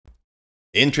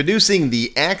Introducing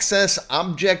the Access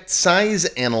Object Size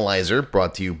Analyzer,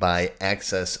 brought to you by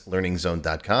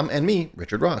accesslearningzone.com and me,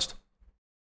 Richard Rost.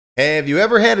 Have you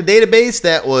ever had a database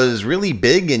that was really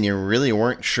big and you really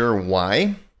weren't sure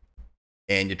why?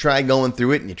 And you try going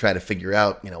through it and you try to figure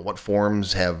out, what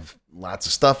forms have lots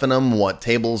of stuff in them, what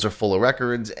tables are full of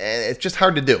records, and it's just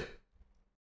hard to do.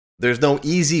 There's no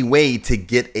easy way to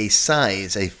get a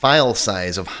file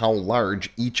size of how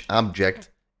large each object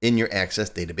in your Access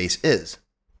database is,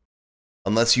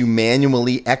 unless you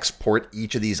manually export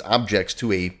each of these objects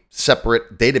to a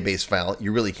separate database file.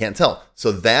 You really can't tell.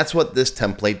 So that's what this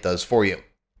template does for you.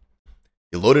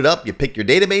 You load it up, you pick your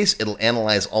database, it'll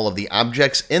analyze all of the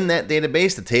objects in that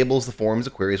database, the tables, the forms,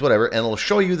 the queries, whatever, and it'll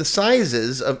show you the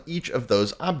sizes of each of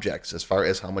those objects as far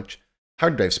as how much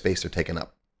hard drive space they're taking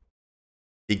up.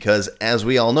 Because as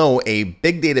we all know, a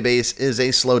big database is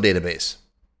a slow database.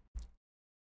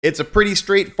 It's a pretty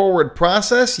straightforward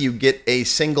process. You get a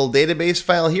single database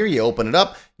file here, you open it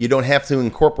up. You don't have to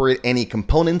incorporate any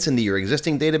components into your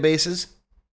existing databases.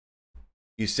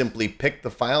 You simply pick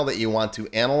the file that you want to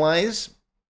analyze.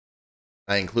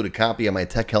 I include a copy of my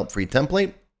Tech Help free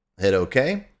template. Hit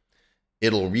OK.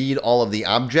 It'll read all of the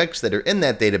objects that are in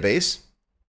that database.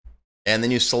 And then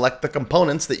you select the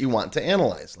components that you want to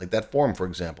analyze, like that form, for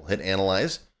example. Hit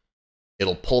Analyze.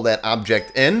 It'll pull that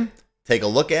object in. Take a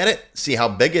look at it, see how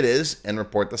big it is, and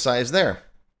report the size there.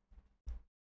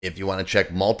 If you want to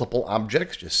check multiple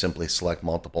objects, just simply select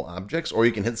multiple objects, or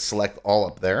you can hit Select All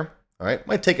up there. All right,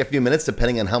 might take a few minutes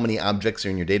depending on how many objects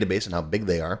are in your database and how big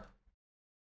they are.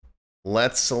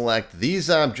 Let's select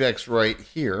these objects right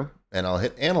here, and I'll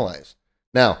hit Analyze.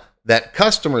 Now, that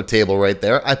customer table right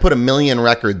there, I put 1 million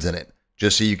records in it,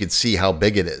 just so you could see how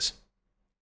big it is.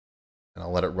 And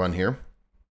I'll let it run here.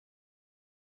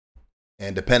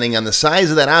 And depending on the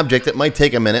size of that object, it might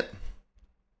take a minute.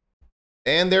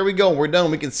 And there we go, we're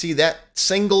done. We can see that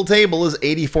single table is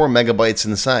 84 megabytes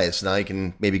in size. So now you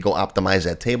can maybe go optimize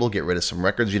that table, get rid of some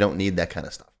records you don't need, that kind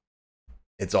of stuff.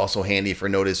 It's also handy for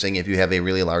noticing if you have a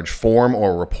really large form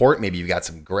or report, maybe you've got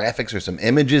some graphics or some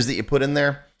images that you put in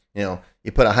there.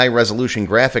 You put a high resolution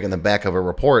graphic in the back of a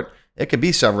report, it could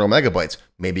be several megabytes.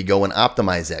 Maybe go and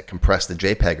optimize that, compress the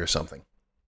JPEG or something.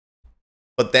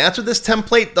 But that's what this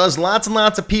template does. Lots and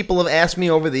lots of people have asked me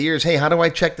over the years, hey, how do I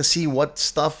check to see what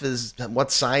stuff is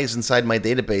what size inside my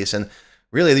database? And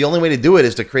really, the only way to do it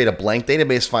is to create a blank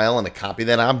database file and to copy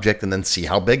that object and then see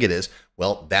how big it is.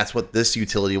 Well, that's what this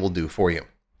utility will do for you.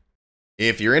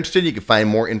 If you're interested, you can find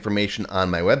more information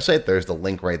on my website. There's the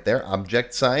link right there,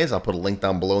 object size. I'll put a link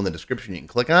down below in the description you can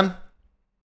click on.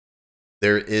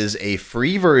 There is a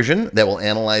free version that will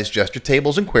analyze just your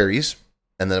tables and queries.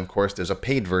 And then, of course, there's a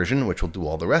paid version, which will do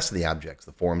all the rest of the objects,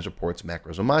 the forms, reports,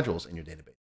 macros, and modules in your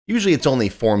database. Usually, it's only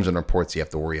forms and reports you have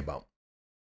to worry about.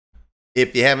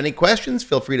 If you have any questions,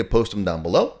 feel free to post them down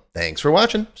below. Thanks for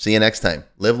watching. See you next time.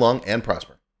 Live long and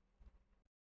prosper.